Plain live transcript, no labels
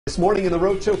This morning in the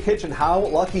Rhode Show kitchen, how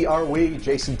lucky are we?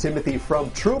 Jason Timothy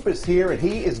from Troop is here, and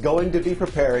he is going to be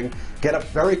preparing, get up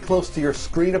very close to your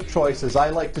screen of choice, as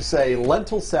I like to say,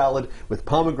 lentil salad with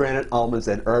pomegranate, almonds,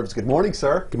 and herbs. Good morning,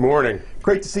 sir. Good morning.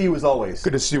 Great to see you as always.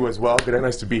 Good to see you as well. Good,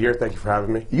 nice to be here. Thank you for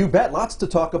having me. You bet. Lots to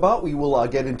talk about. We will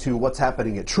get into what's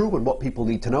happening at Troop and what people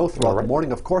need to know throughout the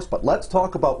morning, of course, but let's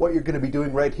talk about what you're going to be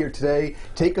doing right here today.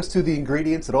 Take us through the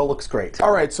ingredients. It all looks great.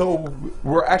 All right, so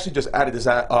we're actually just added this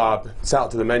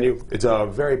salad to the menu. It's a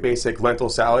very basic lentil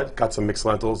salad. Got some mixed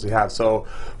lentils. We have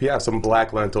some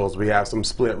black lentils. We have some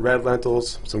split red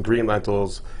lentils, some green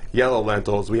lentils, yellow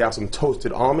lentils. We have some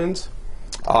toasted almonds,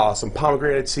 some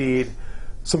pomegranate seed,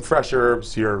 some fresh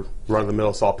herbs, your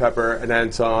run-of-the-mill salt, pepper, and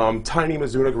then some tiny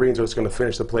Mizuna greens we're just going to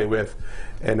finish the plate with.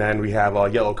 And then we have a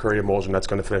yellow curry emulsion that's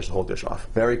going to finish the whole dish off.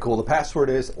 Very cool. The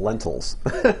password is lentils.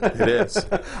 It is.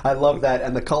 I love that.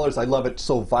 And the colors, I love it.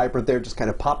 So vibrant there, just kind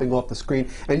of popping off the screen.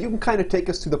 And you can kind of take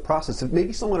us through the process. If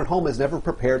maybe someone at home has never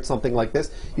prepared something like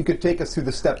this, you could take us through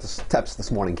the steps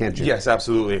this morning, can't you? Yes,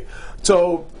 absolutely.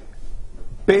 So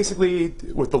basically,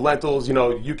 with the lentils, you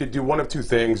know, you could do one of two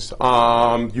things.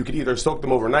 You could either soak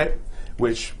them overnight,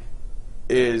 which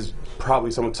is probably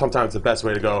sometimes the best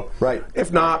way to go. Right.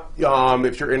 If not,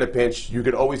 if you're in a pinch, you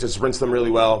could always just rinse them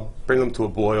really well, bring them to a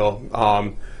boil,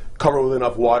 cover with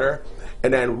enough water,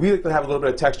 and then we like to have a little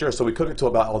bit of texture, so we cook it to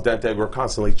about al dente. We're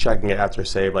constantly checking it after,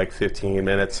 say, like 15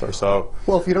 minutes or so.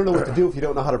 Well, if you don't know what to do, if you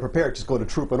don't know how to prepare it, just go to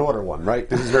Troop and order one, right?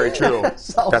 This is very true.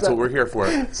 That's what we're here for.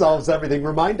 Solves everything.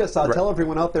 Remind us, tell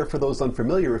everyone out there, for those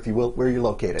unfamiliar, if you will, where you're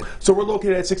located. So we're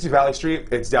located at 60 Valley Street.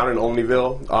 It's down in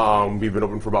Olneyville. We've been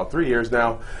open for about 3 years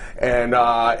now, and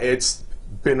it's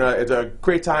a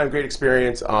great time, great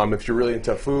experience. If you're really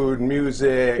into food,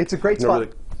 music, it's a great spot.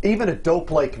 Even a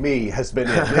dope like me has been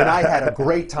in, and I had a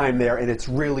great time there, and it's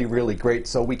really, really great.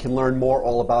 So we can learn more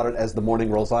all about it as the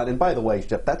morning rolls on. And by the way,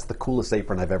 Jeff, that's the coolest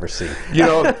apron I've ever seen. You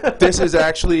know, this is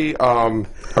actually a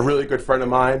really good friend of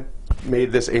mine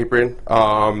made this apron.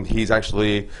 He's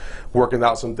actually working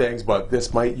out some things, but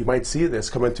you might see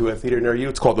this coming to a theater near you.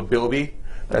 It's called the Bilby.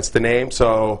 That's the name.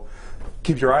 So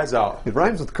keep your eyes out. It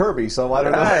rhymes with Kirby, so I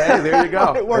don't know. Hey, there you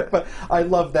go. It worked, but I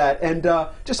love that. And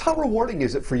just how rewarding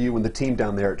is it for you and the team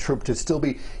down there at Troop to still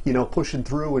be, you know, pushing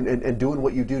through and doing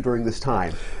what you do during this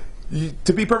time?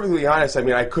 To be perfectly honest, I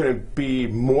mean, I couldn't be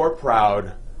more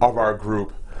proud of our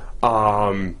group,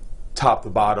 top to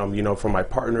bottom, you know, from my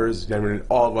partners. I mean,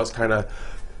 all of us kind of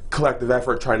collective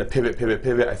effort trying to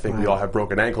pivot. I think we all have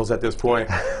broken ankles at this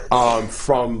point.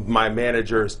 From my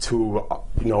managers to,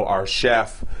 you know, our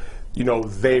chef. You know,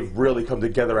 they've really come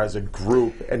together as a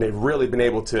group, and they've really been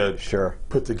able to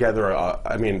put together,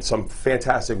 I mean, some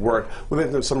fantastic work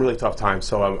within some really tough times.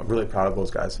 So I'm really proud of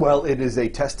those guys. Well, it is a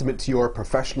testament to your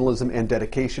professionalism and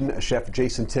dedication. Chef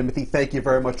Jason Timothy, thank you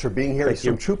very much for being here. He's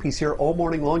from Troop. He's here all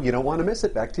morning long. You don't want to miss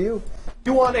it. Back to you.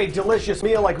 You want a delicious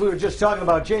meal like we were just talking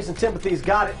about? Jason Timothy's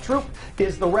got it. Troop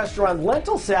is the restaurant.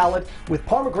 Lentil salad with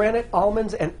pomegranate,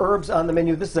 almonds, and herbs on the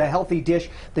menu. This is a healthy dish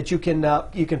that you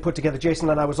can put together.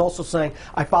 Jason, and I was also saying,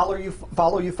 I follow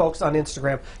you folks on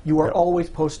Instagram. You are always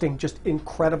posting just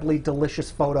incredibly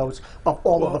delicious photos of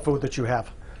all of the food that you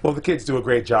have. Well, the kids do a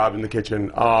great job in the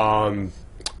kitchen.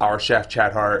 Our chef,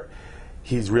 Chad Hart,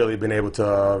 he's really been able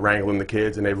to wrangle in the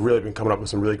kids, and they've really been coming up with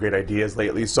some really great ideas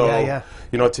lately. So,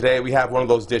 you know, today we have one of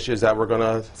those dishes that we're going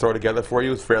to throw together for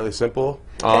you. It's fairly simple.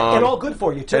 And all good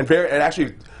for you, too. And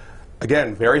actually,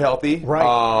 again, very healthy.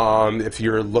 Right. If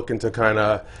you're looking to kind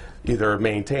of either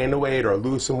maintain the weight or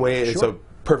lose some weight, it's a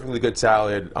perfectly good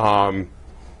salad.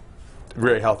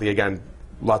 Very healthy, again.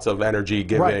 Lots of energy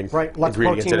giving. Right. Lots of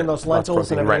protein in those lentils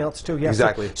and everything else too. Yes.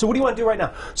 Exactly. So what do you want to do right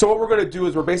now? So what we're going to do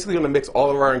is we're basically going to mix all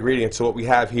of our ingredients. So what we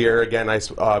have here, again, we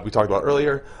talked about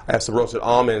earlier, I have some roasted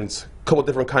almonds, a couple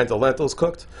different kinds of lentils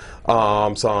cooked,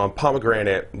 some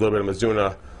pomegranate, a little bit of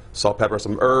Mizuna, salt, pepper,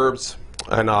 some herbs,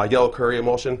 and yellow curry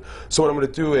emulsion. So what I'm going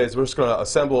to do is we're just going to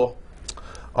assemble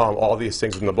all these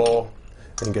things in the bowl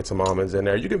and get some almonds in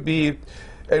there. You can be,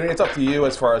 I mean, it's up to you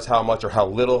as far as how much or how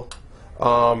little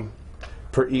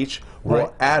per each.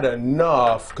 We'll add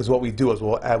enough, because what we do is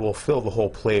we'll fill the whole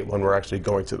plate when we're actually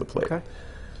going to the plate. Okay.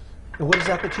 And what is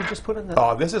that you just put in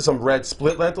there? This is some red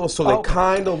split lentils, so they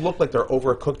kind of look like they're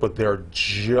overcooked, but they're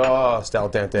just al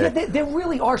dente. Yeah, there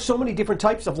really are so many different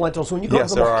types of lentils. When you go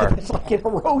to the market, it's like, you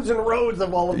know, rows and rows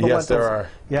of all of the lentils. Yes, there are.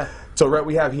 Yeah. So what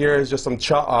we have here is just some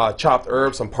chopped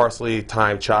herbs, some parsley,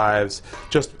 thyme, chives.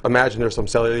 Just imagine there's some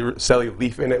celery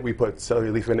leaf in it. We put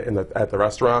celery leaf in it at the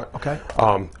restaurant. Okay.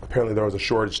 Apparently there was a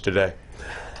shortage today.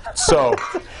 So,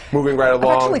 moving right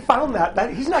along. I actually found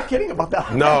that. He's not kidding about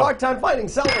that. No. I had a hard time finding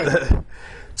celery.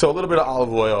 So a little bit of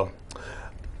olive oil.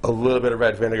 a little bit of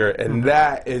red vinegar, and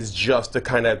that is just to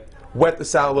kind of wet the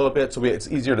salad a little bit so it's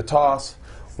easier to toss.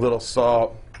 A little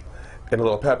salt and a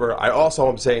little pepper. I also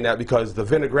am saying that because the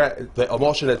vinaigrette, the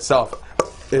emulsion itself,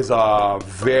 is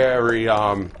very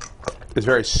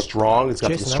strong. It's got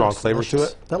Jason, some strong flavor to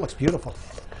it. That looks beautiful.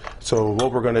 So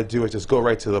what we're going to do is just go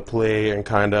right to the plate and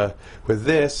kind of, with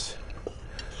this,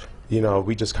 you know,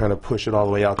 we just kind of push it all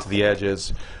the way out to the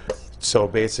edges. So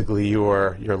basically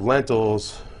your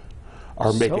lentils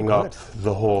are making up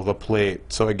the plate.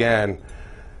 So again,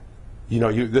 you know,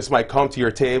 this might come to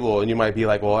your table and you might be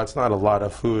like, well, that's not a lot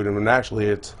of food, and actually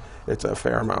it's a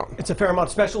fair amount. It's a fair amount,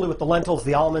 especially with the lentils,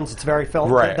 the almonds. It's very filled.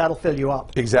 Right. That'll fill you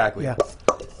up. Exactly. Yeah.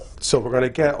 So we're going to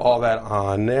get all that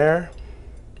on there.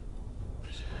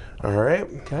 All right.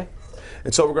 Okay.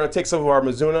 And so we're going to take some of our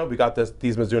Mizuna. We got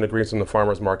these Mizuna greens from the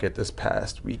farmer's market this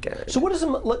past weekend. So what does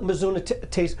Mizuna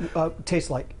taste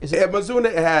like? Is it?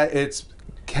 Mizuna, it's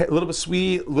a little bit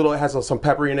sweet, it has some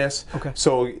pepperiness. Okay.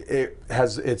 So it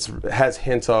has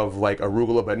hints of like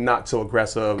arugula, but not so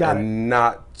aggressive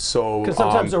not so. Because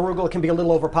sometimes arugula can be a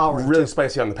little overpowering. Really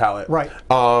spicy on the palate. Right.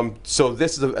 So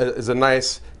this is a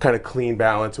nice kind of clean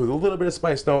balance with a little bit of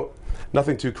spice note.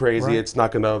 Nothing too crazy. Right. It's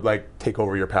not going to like take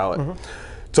over your palate.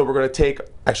 So we're going to take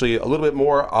actually a little bit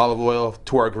more olive oil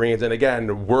to our greens, and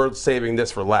again, we're saving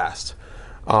this for last.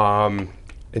 And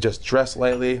just dress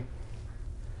lightly.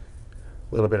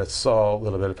 A little bit of salt, a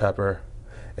little bit of pepper.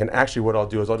 And actually what I'll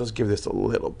do is I'll just give this a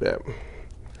little bit.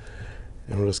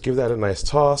 And we'll just give that a nice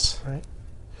toss. Right.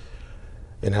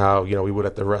 And how, you know, we would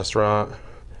at the restaurant,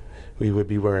 we would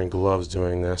be wearing gloves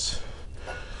doing this.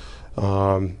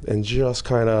 And just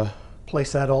kind of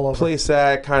place that all over. Place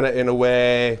that kind of in a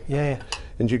way. Yeah.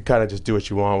 And you kind of just do what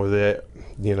you want with it,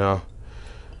 you know.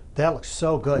 That looks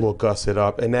so good. We'll guss it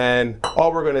up. And then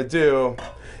all we're going to do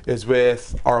is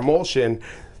with our emulsion,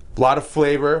 a lot of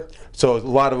flavor, so a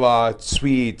lot of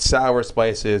sweet, sour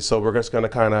spices. So we're just going to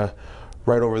kind of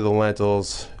right over the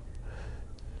lentils.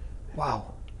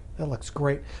 Wow, that looks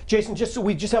great. Jason,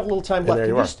 we just have a little time left. Can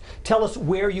you just tell us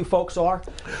where you folks are?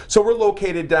 So we're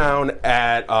located down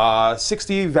at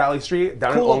 60 Valley Street,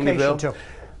 down in Olneyville. Too.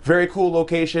 Very cool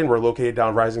location. We're located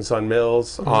down Rising Sun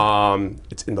Mills.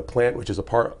 It's in the plant, which is a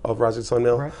part of Rising Sun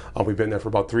Mill. Right. We've been there for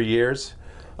about 3 years.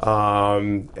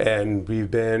 And we've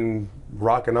been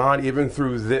rocking on even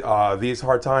through these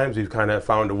hard times. We've kind of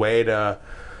found a way to,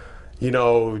 you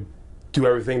know, do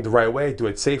everything the right way, do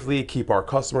it safely, keep our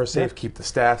customers safe, keep the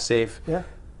staff safe. Yeah.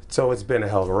 So it's been a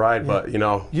hell of a ride, but you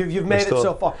know, you've made it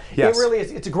so far. Yes. It really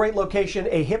is. It's a great location,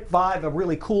 a hip vibe, a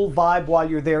really cool vibe while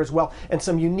you're there as well, and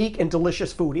some unique and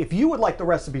delicious food. If you would like the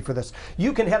recipe for this,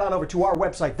 you can head on over to our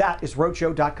website. That is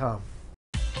rhodeshow.com.